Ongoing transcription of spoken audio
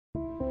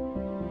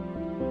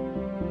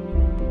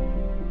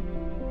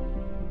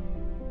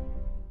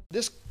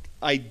This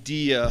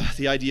idea,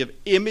 the idea of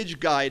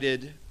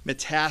image-guided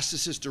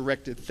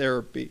metastasis-directed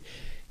therapy,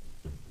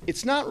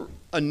 it's not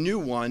a new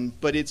one,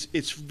 but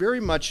it's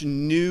very much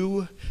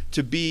new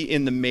to be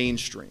in the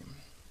mainstream.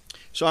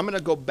 So I'm going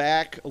to go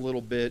back a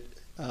little bit.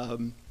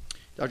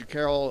 Dr.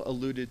 Carroll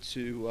alluded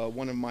to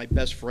one of my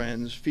best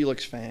friends,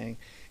 Felix Fang.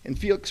 And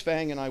Felix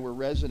Fang and I were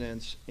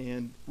residents,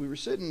 and we were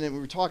sitting and we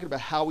were talking about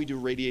how we do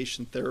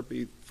radiation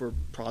therapy for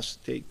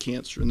prostate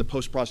cancer in the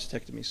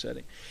post-prostatectomy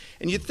setting.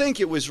 And you'd think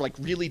it was like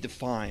really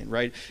defined,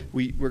 right?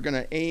 We're going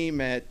to aim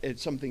at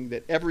something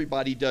that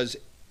everybody does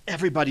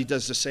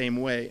the same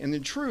way. And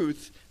in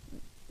truth,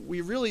 we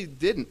really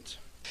didn't.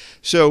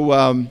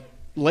 So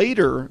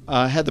later,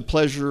 I had the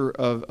pleasure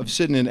of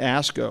sitting in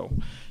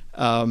ASCO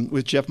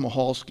with Jeff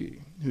Michalski,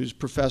 who's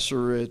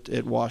professor at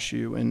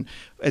WashU. And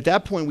at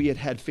that point, we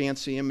had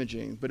fancy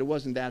imaging, but it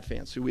wasn't that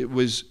fancy. It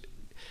was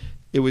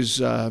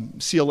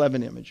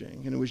C11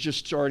 imaging, and it was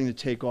just starting to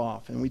take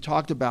off. And we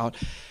talked about,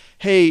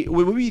 hey,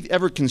 would we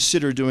ever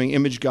consider doing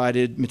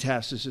image-guided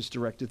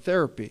metastasis-directed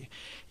therapy?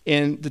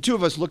 And the two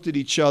of us looked at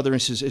each other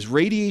and says, as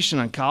radiation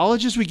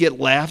oncologists, we get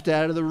laughed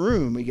out of the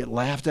room. We get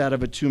laughed out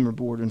of a tumor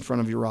board in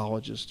front of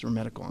urologists or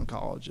medical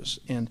oncologists.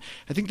 And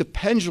I think the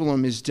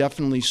pendulum is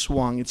definitely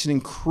swung. It's an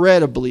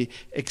incredibly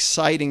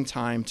exciting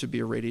time to be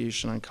a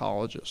radiation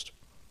oncologist.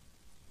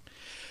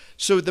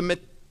 So the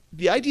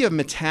idea of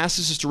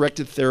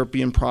metastasis-directed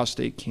therapy in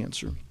prostate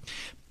cancer.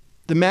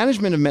 The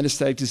management of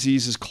metastatic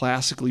disease has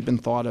classically been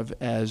thought of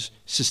as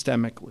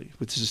systemically,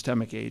 with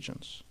systemic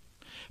agents.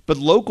 But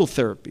local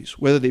therapies,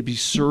 whether they be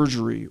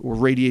surgery or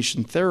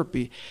radiation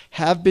therapy,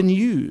 have been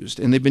used,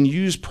 and they've been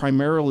used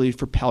primarily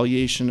for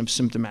palliation of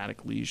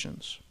symptomatic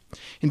lesions.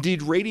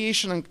 Indeed,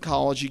 radiation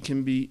oncology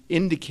can be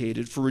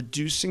indicated for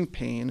reducing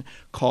pain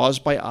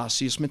caused by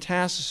osseous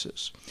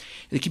metastasis.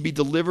 It can be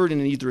delivered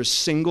in either a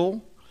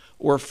single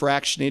or a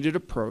fractionated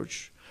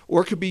approach,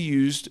 or it could be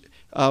used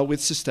with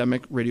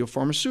systemic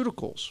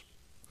radiopharmaceuticals.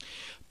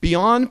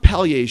 Beyond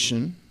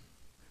palliation,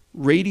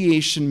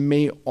 radiation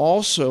may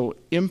also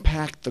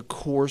impact the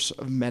course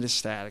of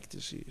metastatic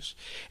disease.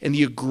 And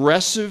the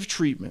aggressive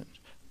treatment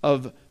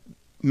of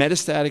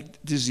metastatic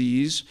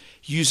disease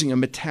using a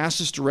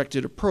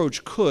metastasis-directed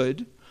approach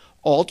could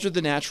alter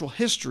the natural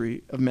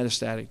history of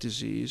metastatic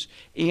disease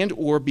and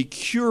or be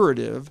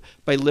curative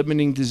by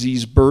limiting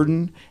disease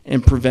burden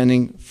and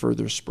preventing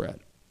further spread.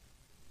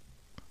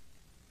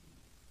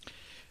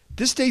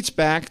 This dates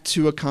back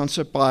to a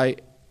concept by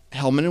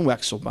Hellman and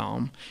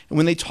Wexelbaum, and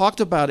when they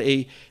talked about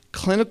a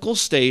clinical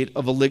state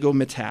of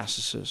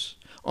oligometastasis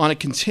on a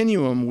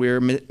continuum where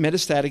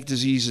metastatic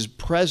disease is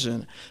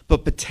present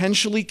but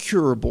potentially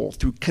curable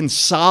through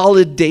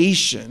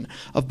consolidation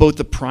of both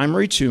the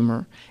primary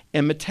tumor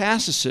and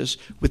metastasis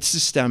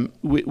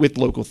with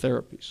local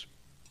therapies.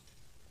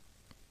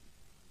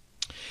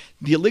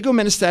 The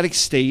oligometastatic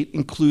state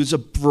includes a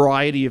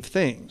variety of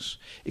things.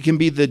 It can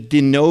be the de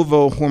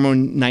novo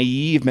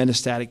hormone-naive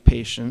metastatic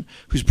patient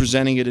who's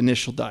presenting at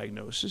initial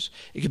diagnosis.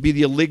 It could be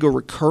the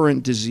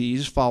oligorecurrent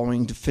disease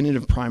following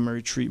definitive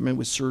primary treatment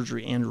with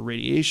surgery and or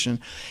radiation.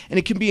 And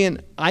it can be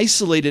an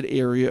isolated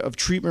area of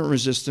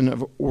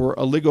treatment-resistant or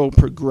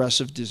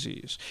oligoprogressive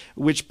disease,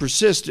 which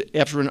persists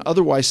after an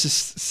otherwise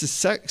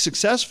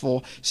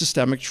successful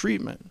systemic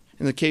treatment,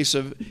 in the case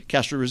of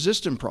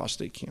castrate-resistant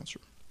prostate cancer.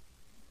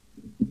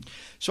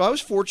 So I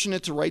was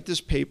fortunate to write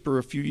this paper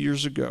a few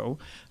years ago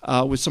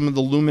with some of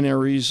the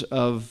luminaries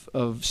of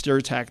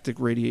stereotactic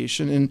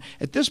radiation. And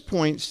at this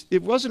point,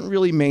 it wasn't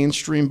really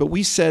mainstream, but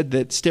we said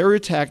that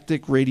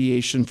stereotactic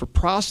radiation for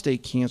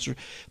prostate cancer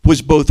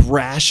was both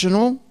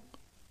rational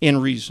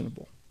and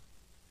reasonable.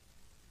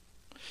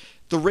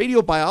 The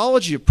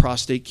radiobiology of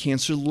prostate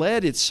cancer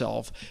led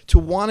itself to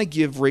want to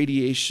give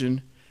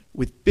radiation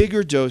with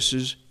bigger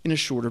doses in a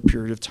shorter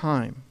period of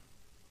time.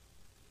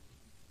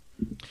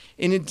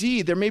 And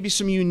indeed, there may be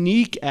some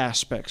unique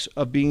aspects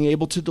of being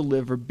able to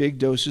deliver big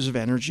doses of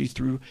energy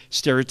through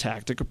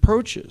stereotactic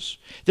approaches.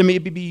 There may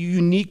be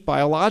unique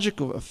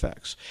biological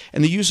effects,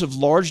 and the use of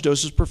large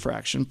doses per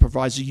fraction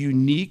provides a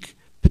unique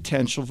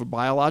potential for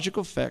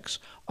biological effects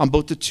on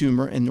both the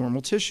tumor and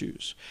normal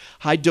tissues.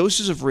 High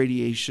doses of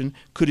radiation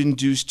could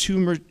induce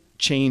tumor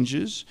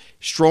changes,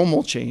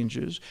 stromal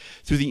changes,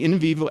 through the in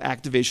vivo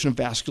activation of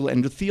vascular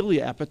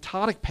endothelia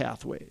apoptotic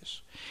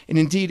pathways. And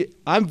indeed,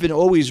 I've been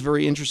always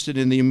very interested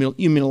in the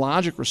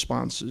immunologic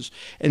responses,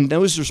 and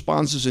those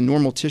responses in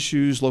normal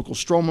tissues, local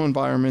stromal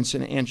environments,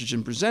 and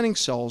antigen-presenting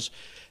cells,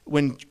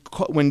 when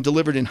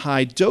delivered in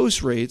high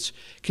dose rates,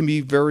 can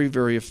be very,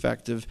 very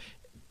effective.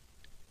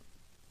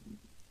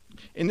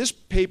 In this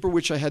paper,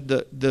 which I had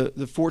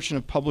the fortune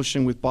of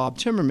publishing with Bob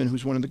Timmerman,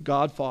 who's one of the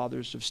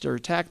godfathers of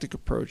stereotactic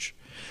approach,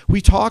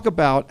 we talk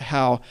about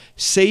how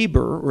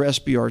Saber, or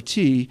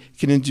SBRT,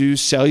 can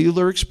induce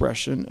cellular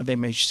expression of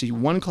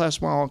MHC1 class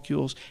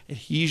molecules,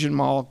 adhesion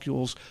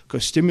molecules,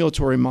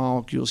 co-stimulatory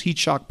molecules, heat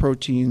shock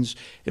proteins,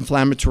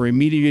 inflammatory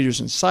mediators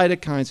and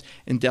cytokines,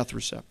 and death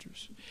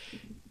receptors.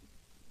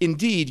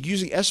 Indeed,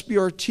 using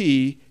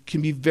SBRT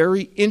can be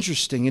very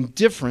interesting and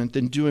different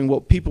than doing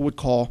what people would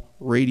call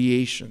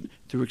radiation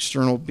through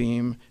external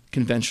beam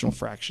conventional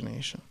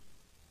fractionation.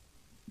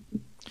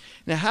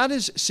 Now, how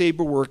does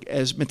Saber work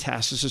as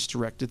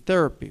metastasis-directed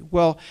therapy?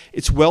 Well,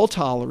 it's well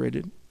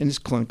tolerated and is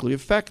clinically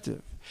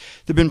effective.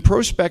 There have been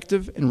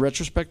prospective and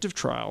retrospective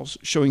trials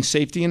showing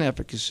safety and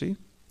efficacy,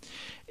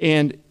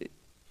 and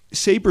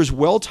Saber is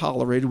well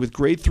tolerated with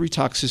grade 3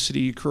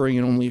 toxicity occurring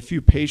in only a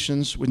few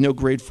patients with no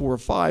grade 4 or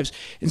 5s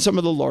in some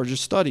of the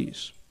largest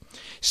studies.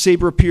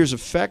 Saber appears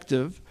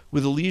effective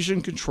with a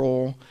lesion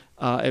control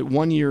at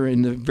 1 year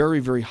in the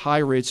very, very high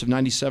rates of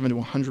 97 to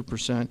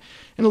 100% and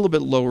a little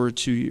bit lower at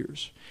 2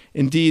 years.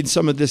 Indeed,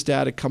 some of this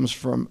data comes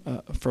from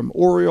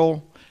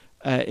Oriole.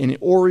 In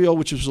Oriole,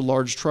 which was a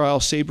large trial,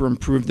 Saber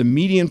improved the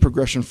median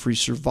progression-free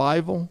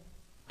survival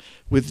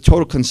with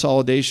total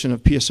consolidation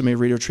of PSMA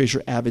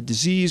radiotracer avid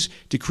disease,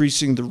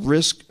 decreasing the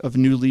risk of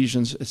new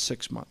lesions at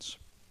 6 months.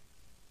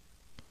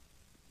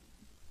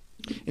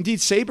 Indeed,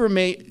 Saber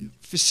may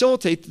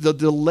facilitate the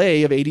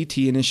delay of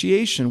ADT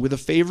initiation with a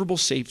favorable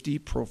safety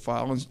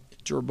profile and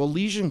durable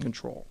lesion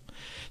control.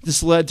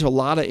 This led to a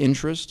lot of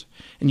interest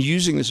in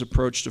using this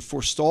approach to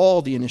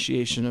forestall the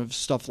initiation of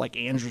stuff like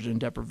androgen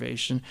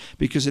deprivation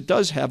because it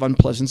does have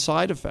unpleasant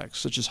side effects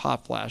such as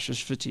hot flashes,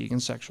 fatigue,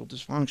 and sexual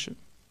dysfunction.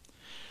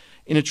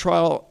 In a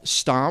trial,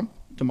 STOMP,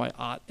 by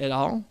Ott et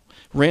al.,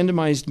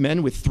 randomized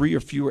men with 3 or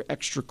fewer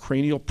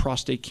extracranial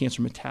prostate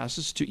cancer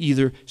metastases to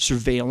either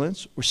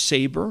surveillance or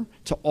Saber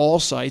to all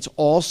sites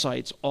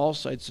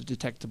of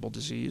detectable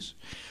disease,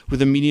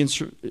 with a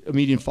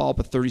median follow-up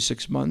of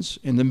 36 months,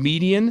 and the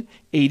median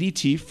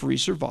ADT-free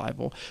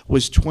survival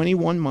was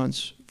 21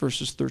 months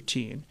versus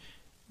 13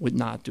 with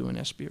not doing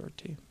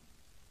SBRT.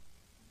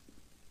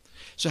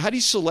 So how do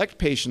you select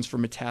patients for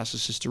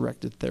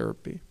metastasis-directed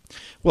therapy?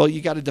 Well,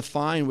 you got to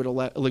define what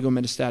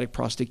oligometastatic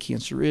prostate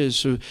cancer is.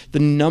 So the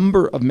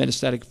number of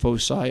metastatic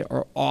foci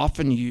are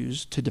often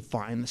used to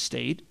define the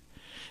state.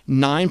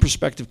 9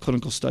 prospective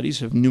clinical studies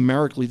have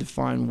numerically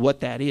defined what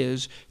that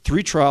is.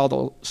 3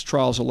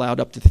 trials allowed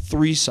up to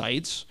 3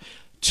 sites,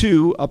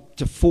 2 up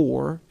to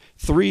 4,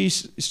 3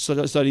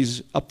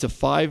 studies up to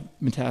 5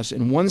 metastases,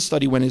 and 1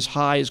 study went as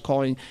high as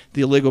calling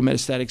the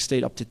oligometastatic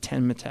state up to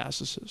 10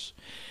 metastases.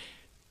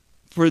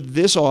 For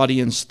this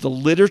audience, the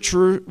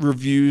literature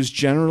reviews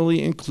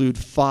generally include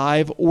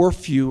 5 or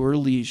fewer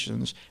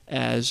lesions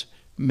as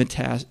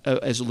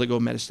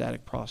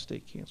oligometastatic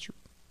prostate cancer.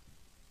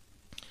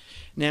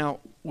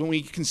 Now, when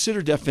we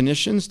consider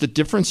definitions, the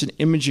difference in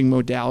imaging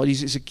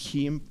modalities is a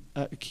key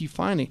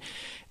finding.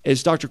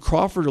 As Dr.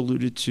 Crawford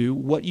alluded to,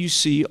 what you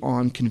see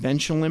on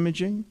conventional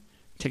imaging,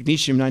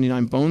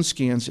 technetium-99 bone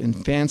scans,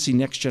 and fancy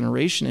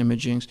next-generation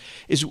imagings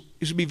is going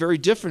to be very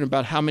different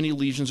about how many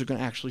lesions are going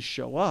to actually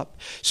show up.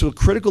 So a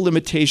critical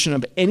limitation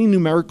of any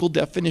numerical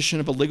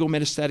definition of a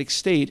oligometastatic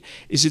state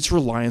is its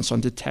reliance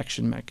on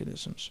detection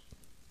mechanisms.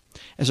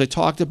 As I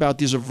talked about,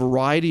 there's a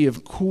variety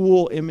of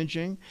cool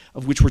imaging,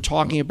 of which we're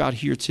talking about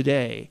here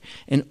today,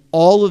 and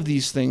all of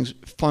these things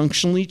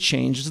functionally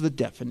changes the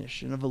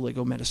definition of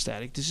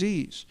oligometastatic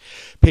disease.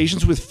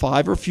 Patients with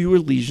 5 or fewer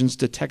lesions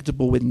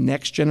detectable with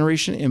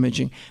next-generation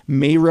imaging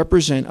may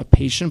represent a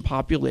patient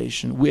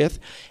population with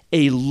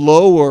a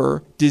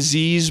lower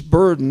disease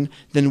burden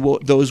than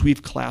those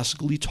we've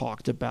classically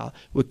talked about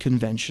with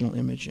conventional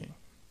imaging.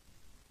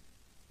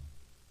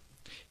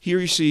 Here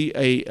you see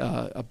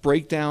a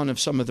breakdown of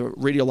some of the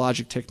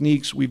radiologic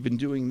techniques. We've been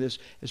doing this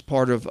as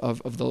part of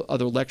the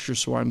other lectures,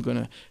 so I'm going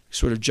to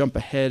sort of jump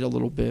ahead a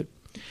little bit.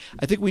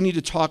 I think we need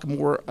to talk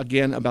more,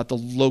 again, about the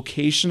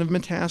location of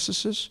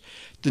metastasis.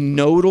 The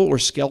nodal or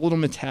skeletal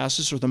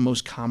metastases are the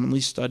most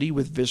commonly studied,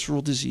 with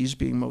visceral disease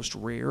being most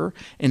rare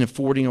and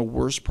affording a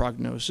worse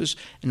prognosis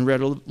and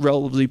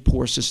relatively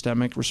poor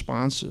systemic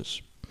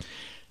responses.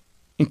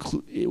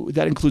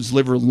 That includes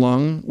liver,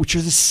 lung, which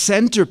are the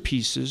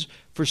centerpieces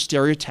for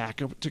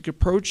stereotactic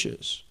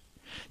approaches.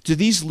 Do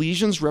these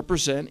lesions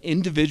represent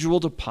individual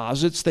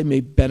deposits that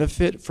may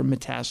benefit from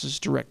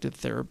metastasis-directed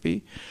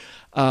therapy,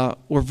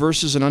 or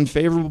versus an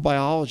unfavorable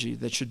biology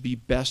that should be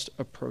best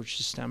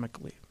approached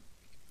systemically?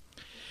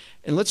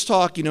 And let's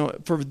talk,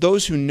 for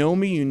those who know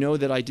me, you know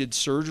that I did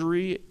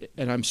surgery,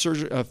 and I'm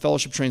a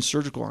fellowship-trained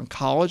surgical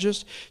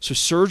oncologist. So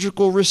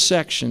surgical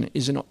resection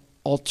is an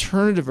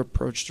alternative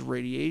approach to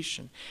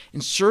radiation.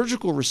 And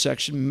surgical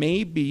resection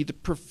may be the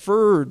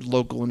preferred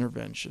local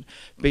intervention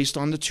based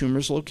on the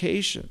tumor's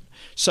location,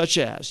 such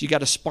as you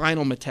got a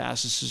spinal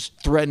metastasis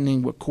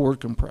threatening with cord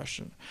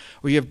compression,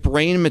 or you have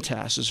brain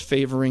metastasis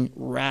favoring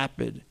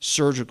rapid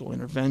surgical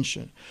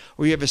intervention,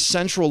 or you have a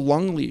central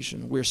lung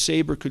lesion where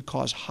Saber could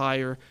cause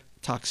higher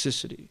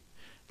toxicity,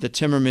 the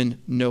Timmerman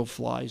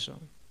no-fly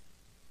zone.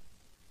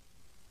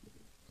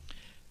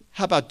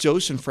 How about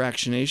dose and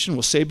fractionation?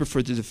 Well, Saber,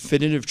 for the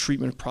definitive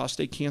treatment of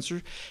prostate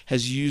cancer,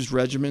 has used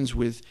regimens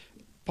with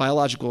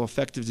biological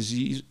effective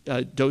disease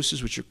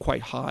doses which are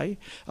quite high.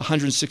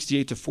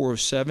 168 to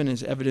 407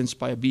 is evidenced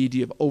by a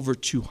BED of over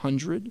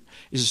 200,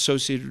 is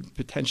associated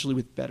potentially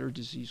with better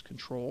disease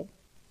control.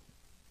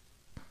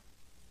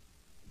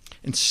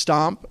 And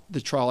STOMP,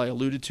 the trial I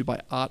alluded to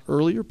by Ott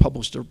earlier,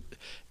 published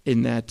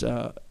in that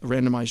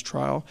randomized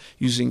trial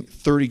using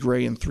 30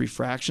 gray and 3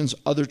 fractions.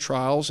 Other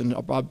trials and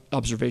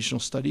observational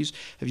studies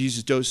have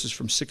used doses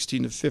from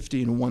 16 to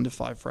 50 and 1 to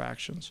 5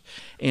 fractions.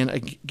 And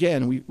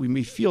again, we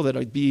may feel that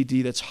a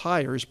BED that's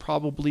higher is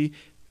probably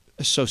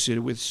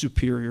associated with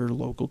superior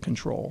local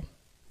control.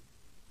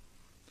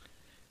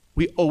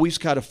 We always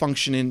got to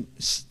function in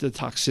the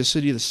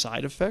toxicity, the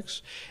side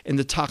effects, and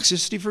the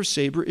toxicity for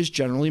Saber is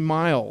generally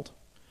mild.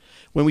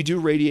 When we do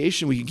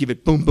radiation, we can give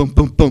it boom, boom,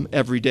 boom, boom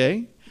every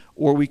day,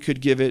 or we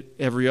could give it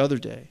every other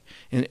day.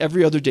 And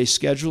every other day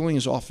scheduling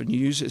is often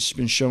used. It's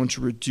been shown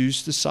to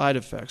reduce the side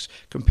effects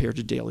compared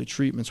to daily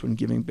treatments when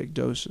giving big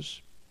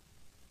doses.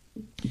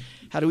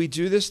 How do we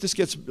do this? This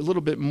gets a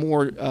little bit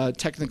more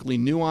technically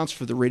nuanced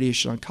for the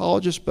radiation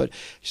oncologist, but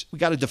we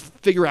got to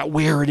figure out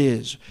where it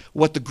is,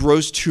 what the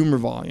gross tumor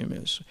volume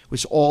is,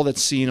 which is all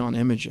that's seen on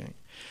imaging.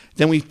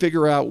 Then we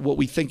figure out what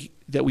we think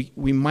that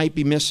we might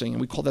be missing,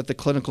 and we call that the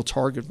clinical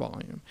target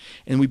volume.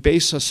 And we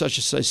base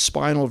such as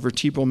spinal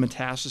vertebral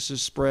metastasis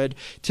spread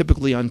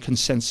typically on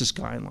consensus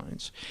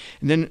guidelines.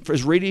 And then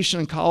as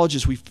radiation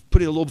oncologists, we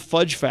put a little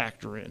fudge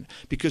factor in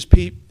because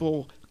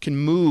people can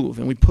move,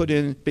 and we put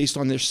in based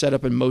on their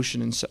setup and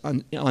motion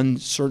and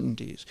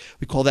uncertainties.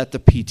 We call that the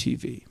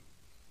PTV.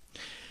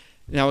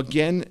 Now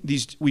again,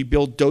 we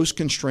build dose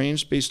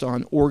constraints based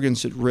on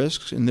organs at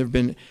risk, and there have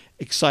been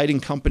exciting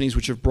companies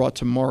which have brought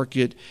to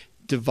market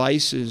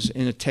devices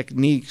and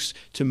techniques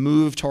to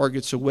move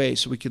targets away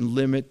so we can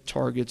limit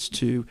targets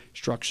to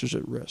structures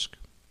at risk.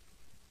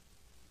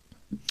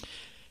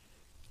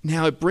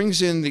 Now it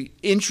brings in the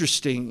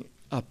interesting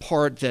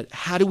part that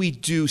how do we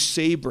do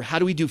Saber, how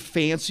do we do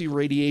fancy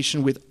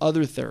radiation with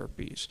other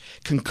therapies,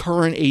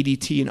 concurrent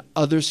ADT and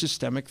other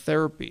systemic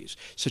therapies,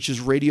 such as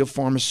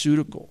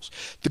radiopharmaceuticals.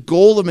 The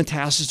goal of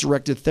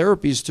metastasis-directed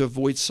therapy is to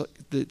avoid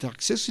the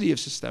toxicity of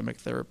systemic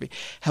therapy.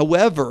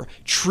 However,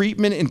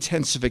 treatment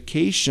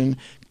intensification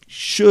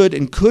should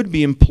and could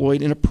be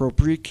employed in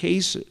appropriate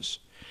cases.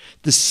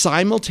 The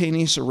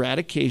simultaneous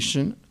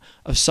eradication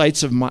of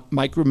sites of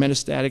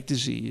micrometastatic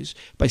disease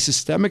by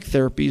systemic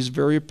therapy is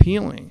very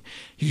appealing.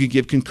 You could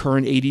give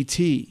concurrent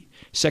ADT,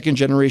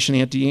 second-generation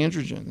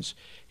anti-androgens,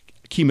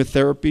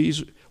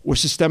 chemotherapies, or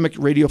systemic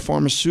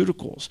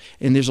radiopharmaceuticals.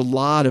 And there's a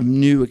lot of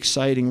new,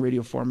 exciting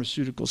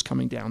radiopharmaceuticals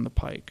coming down the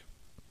pike.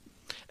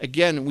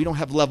 Again, we don't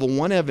have level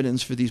 1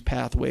 evidence for these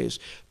pathways,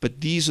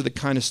 but these are the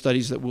kind of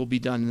studies that will be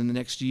done in the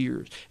next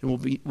years,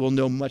 and we'll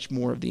know much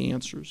more of the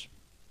answers.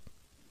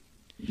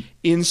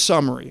 In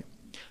summary,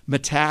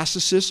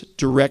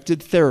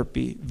 metastasis-directed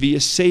therapy via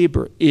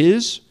Saber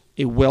is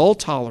a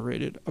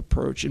well-tolerated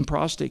approach in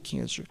prostate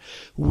cancer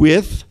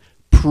with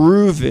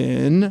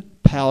proven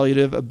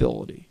palliative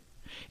ability.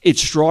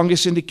 Its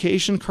strongest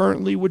indication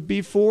currently would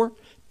be for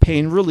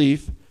pain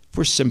relief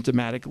for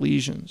symptomatic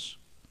lesions.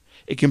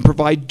 It can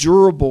provide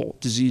durable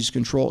disease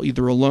control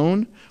either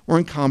alone or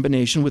in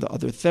combination with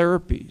other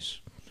therapies.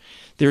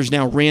 There's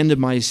now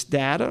randomized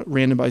data,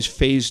 randomized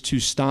phase 2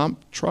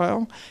 STOMP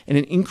trial, and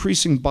an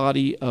increasing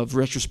body of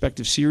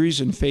retrospective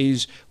series in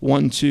phase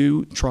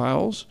 1-2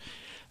 trials,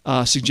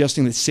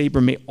 suggesting that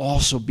Saber may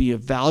also be a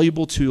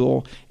valuable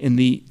tool in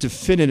the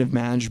definitive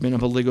management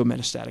of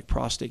oligometastatic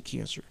prostate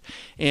cancer.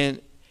 And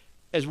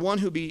as one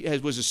who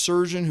was a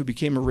surgeon who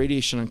became a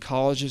radiation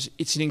oncologist,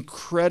 it's an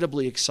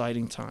incredibly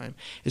exciting time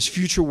as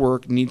future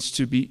work needs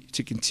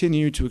to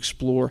continue to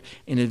explore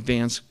and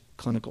advance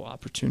clinical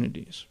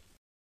opportunities.